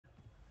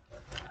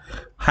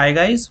Hi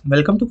guys,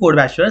 welcome to Code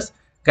Bashers.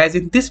 Guys,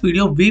 in this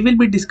video we will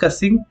be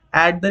discussing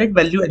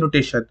 @value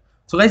annotation.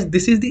 So guys,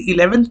 this is the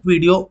 11th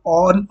video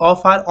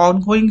of our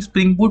ongoing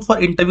Spring Boot for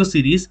interview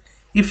series.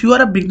 If you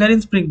are a beginner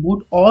in Spring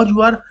Boot or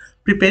you are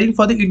preparing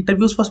for the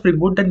interviews for Spring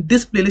Boot, then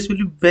this playlist will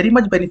be very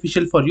much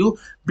beneficial for you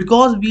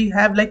because we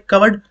have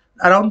covered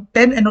around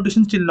 10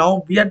 annotations till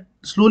now. We are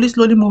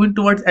slowly moving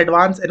towards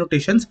advanced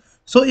annotations.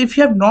 So if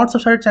you have not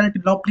subscribed channel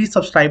till now, please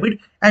subscribe it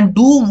and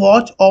do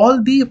watch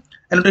all the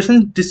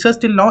annotations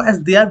discussed till now,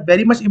 as they are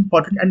very much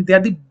important and they are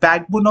the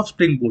backbone of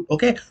Spring Boot.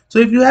 Okay, so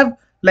if you have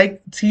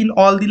seen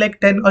all the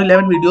 10 or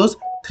 11 videos,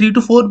 3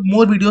 to 4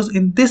 more videos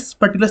in this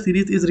particular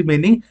series is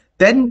remaining,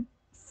 then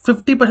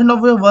 50%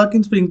 of your work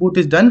in Spring Boot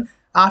is done.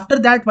 After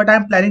that, what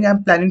I'm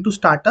planning to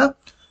start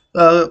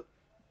uh,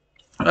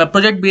 a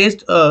project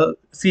based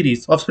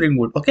series of Spring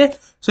Boot. Okay,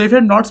 so if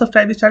you're not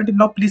subscribed this channel till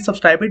now, please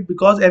subscribe it,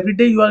 because every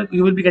day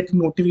you will be getting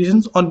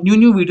notifications on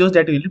new videos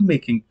that we will be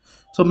making.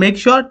 So make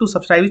sure to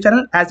subscribe the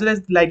channel as well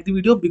as like the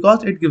video,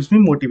 because it gives me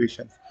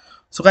motivation.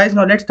 So guys,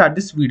 now let's start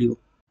this video.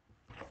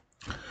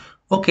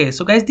 Okay,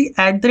 so guys, the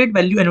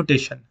 @value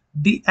annotation.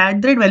 The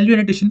 @value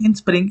annotation in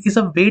Spring is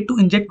a way to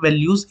inject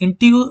values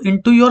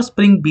into your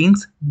Spring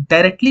Beans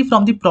directly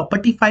from the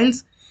property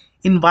files,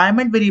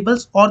 environment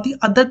variables, or the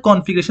other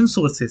configuration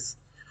sources.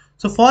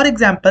 So for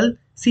example,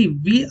 see,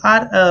 we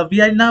are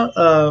in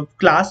a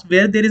class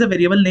where there is a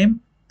variable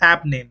name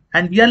app name,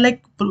 and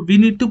we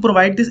need to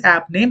provide this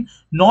app name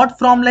not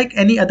from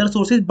any other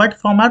sources but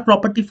from our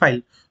property file.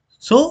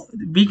 So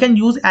we can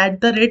use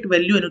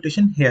 @value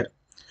annotation here.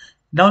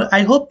 Now,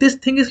 I hope this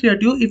thing is clear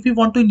to you. If we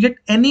want to inject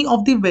any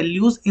of the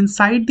values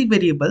inside the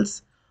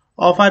variables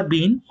of our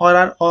bean or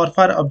of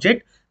our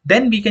object,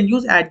 then we can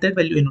use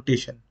 @value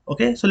annotation.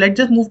 Okay, so let's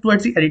just move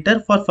towards the editor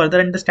for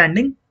further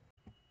understanding.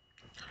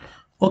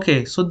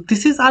 Okay, so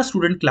this is our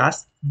student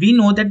class. We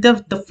know that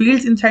the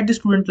fields inside the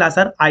student class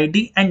are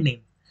ID and name.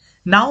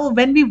 Now,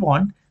 when we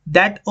want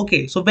that,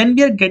 okay, so when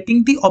we are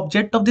getting the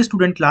object of the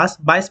student class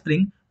by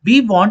Spring,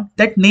 we want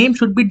that name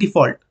should be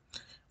default.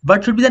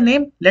 What should be the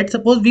name? Let's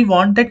suppose we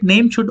want that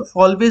name should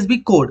always be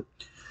code.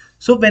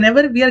 So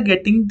whenever we are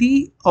getting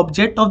the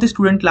object of the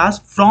student class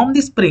from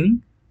the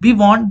Spring, we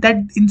want that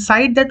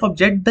inside that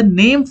object, the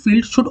name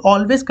field should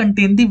always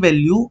contain the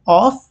value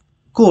of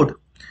code.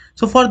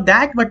 So for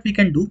that, what we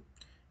can do,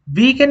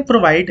 you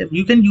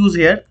can use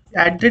here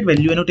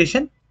 @value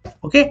annotation.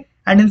 Okay,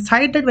 and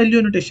inside that value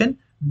annotation,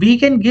 we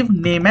can give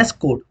name as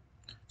code.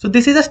 So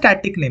this is a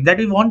static name that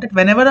we want, that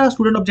whenever a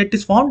student object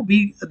is formed,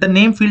 the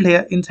name field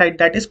here inside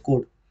that is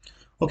code.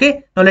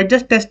 Okay, now let's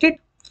just test it.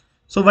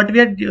 So what we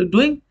are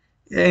doing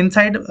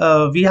inside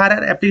we have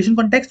our application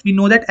context. We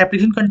know that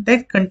application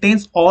context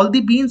contains all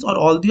the beans or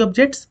all the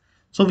objects.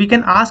 So we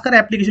can ask our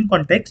application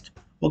context,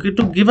 okay,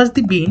 to give us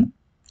the bean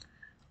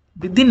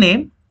with the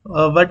name.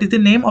 What is the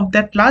name of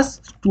that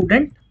class?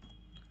 Student.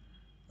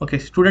 Okay,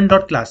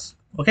 student.class.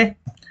 Okay,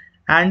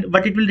 and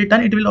what it will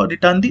return? It will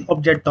return the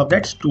object of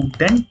that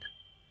student.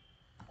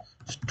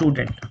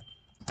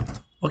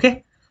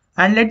 Okay,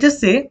 and let's just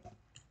say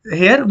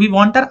here we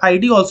want our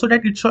ID also,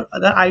 that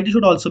the ID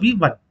should also be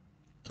 1.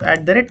 So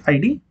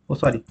 @ID, oh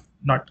sorry,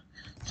 not.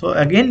 So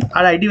again,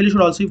 our ID value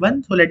should also be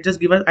 1. So let's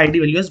just give our ID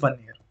value as 1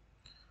 here.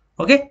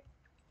 Okay,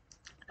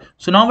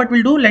 so now what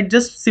we'll do, let's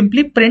just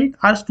simply print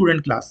our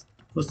student class.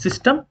 So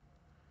system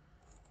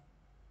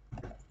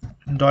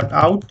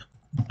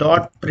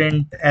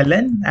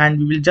 .out.println, and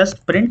we will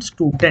just print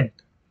student.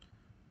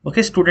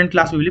 Okay, student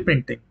class we will be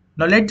printing.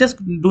 Now let's just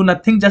do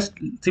nothing, just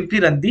simply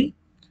run the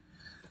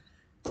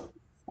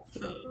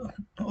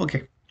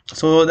okay,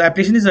 so the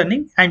application is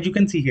running, and you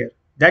can see here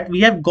that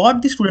we have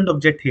got the student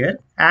object here,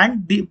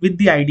 and with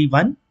the ID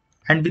 1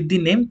 and with the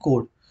name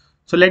code.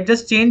 So let's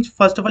just change,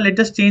 first of all, let's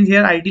just change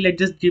here ID, let's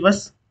just give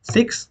us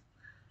 6,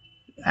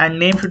 and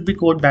name should be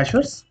Code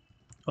Bashers.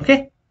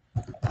 Okay,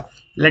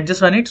 let's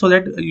just run it so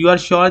that you are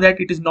sure that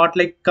it is not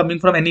coming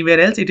from anywhere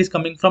else, it is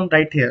coming from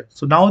right here.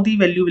 So now the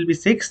value will be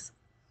 6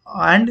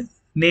 and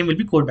name will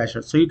be Code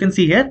Bashers. So you can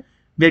see here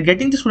we are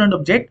getting the student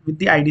object with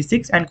the ID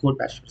 6 and Code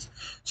Bashers.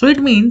 So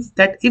it means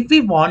that if we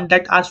want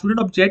that our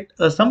student object,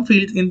 some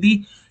fields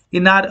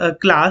in our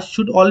class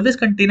should always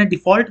contain a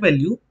default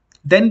value,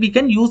 then we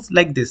can use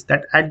like this,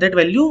 that that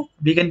value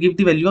we can give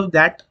the value of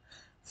that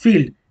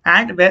field,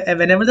 and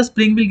whenever the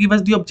Spring will give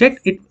us the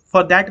object, it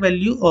for that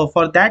value or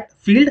for that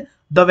field,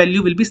 the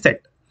value will be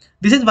set.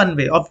 This is one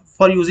way of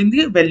for using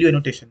the value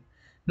annotation.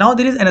 Now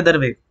there is another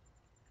way.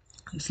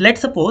 So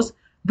let's suppose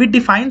we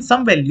define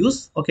some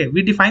values. Okay,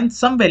 we define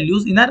some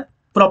values in our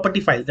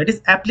property file, that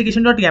is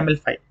application.yaml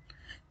file.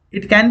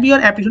 It can be your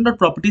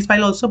application.properties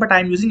file also, but I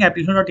am using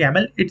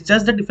application.yaml. It's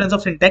just the difference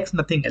of syntax,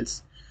 nothing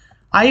else.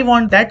 I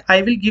want that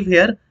I will give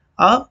here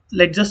a,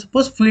 let's just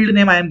suppose field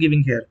name I am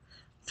giving here.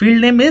 Field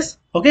name is,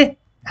 okay,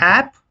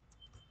 app.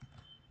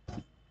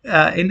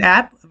 In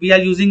app we are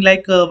using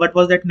what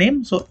was that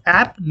name? So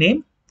app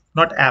name,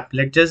 not app.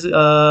 Let's just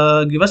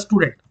give a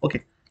student.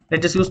 Okay,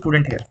 let's just use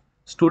student here.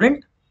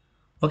 Student.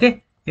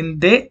 Okay, in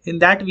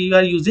that we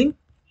are using,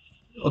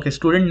 okay,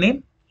 student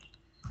name,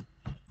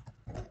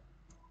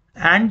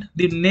 and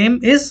the name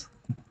is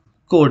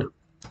code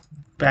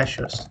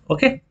bashers.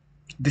 Okay,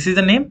 this is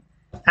the name,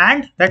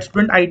 and that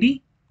student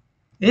ID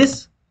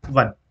is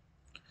 1.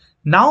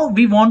 Now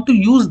we want to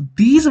use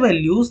these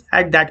values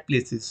at that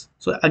places.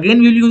 So again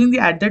we will be using the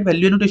at that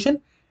value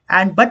annotation,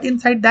 and but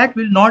inside that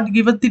will not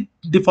give us the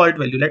default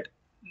value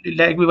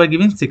like we were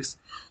giving 6.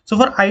 So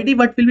for ID,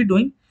 what we'll be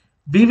doing,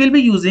 we will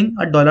be using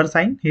a dollar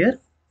sign here.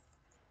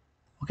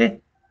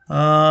 Okay,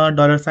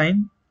 dollar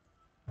sign.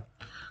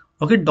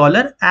 Okay,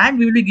 dollar, and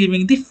we will be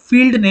giving the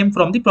field name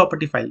from the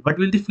property file. What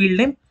will the field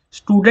name?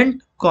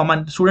 Student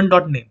common student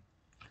dot name.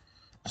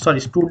 Sorry,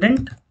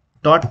 student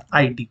dot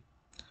ID.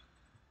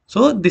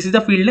 So this is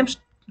the field name,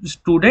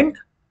 student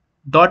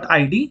dot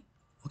ID.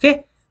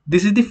 Okay,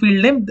 this is the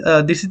field name.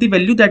 This is the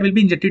value that will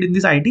be injected in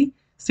this ID.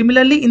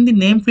 Similarly, in the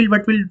name field,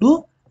 what we'll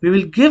do, we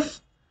will give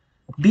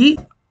the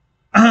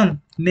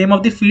name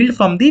of the field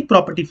from the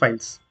property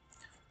files,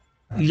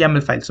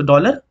 YAML file. So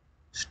dollar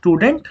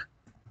student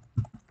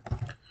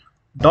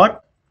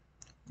dot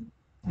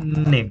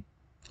name.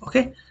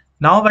 Okay,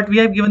 now what we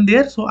have given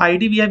there, so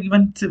ID we have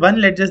given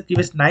 1, let's just give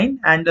us 9,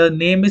 and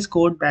name is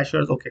code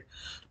bashers. Okay,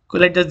 so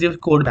let's just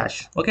give code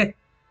bash. Okay,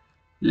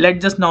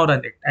 let's just now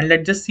run it and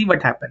let's just see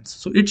what happens.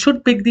 So it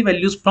should pick the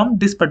values from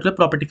this particular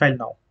property file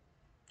now.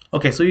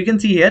 Okay, so you can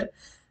see here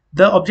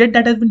the object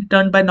that has been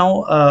returned by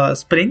now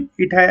Spring,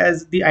 it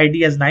has the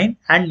ID as 9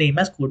 and name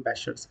as code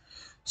bashers.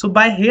 So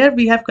by here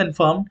we have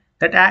confirmed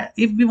that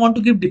if we want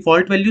to give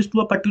default values to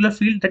a particular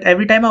field, that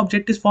every time an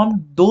object is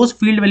formed, those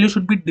field values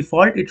should be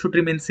default, it should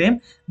remain same.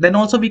 Then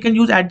also we can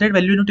use at that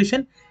value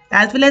notation,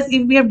 as well as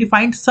if we have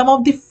defined some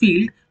of the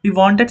field, we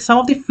want that some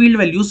of the field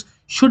values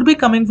should be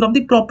coming from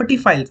the property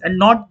files and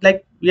not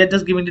like we are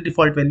just giving the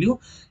default value.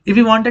 If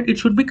we want that it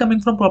should be coming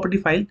from property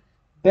file,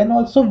 then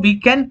also we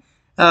can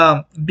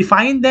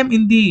define them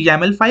in the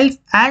YAML files,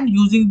 and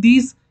using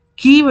these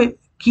key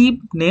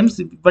names,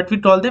 what we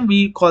call them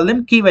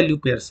key value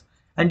pairs,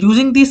 and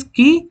using this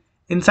key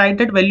inside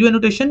that value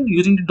annotation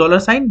using the dollar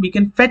sign, we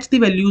can fetch the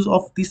values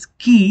of these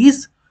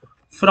keys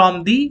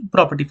from the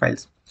property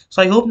files.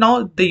 So I hope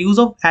now the use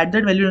of at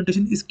that value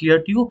annotation is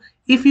clear to you.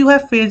 If you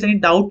have faced any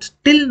doubts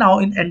till now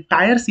in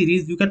entire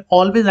series, you can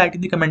always write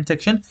in the comment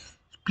section.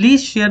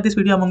 Please share this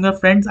video among your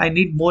friends. I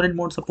need more and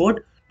more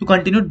support to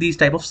continue these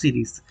type of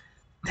series.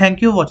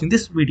 Thank you for watching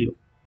this video.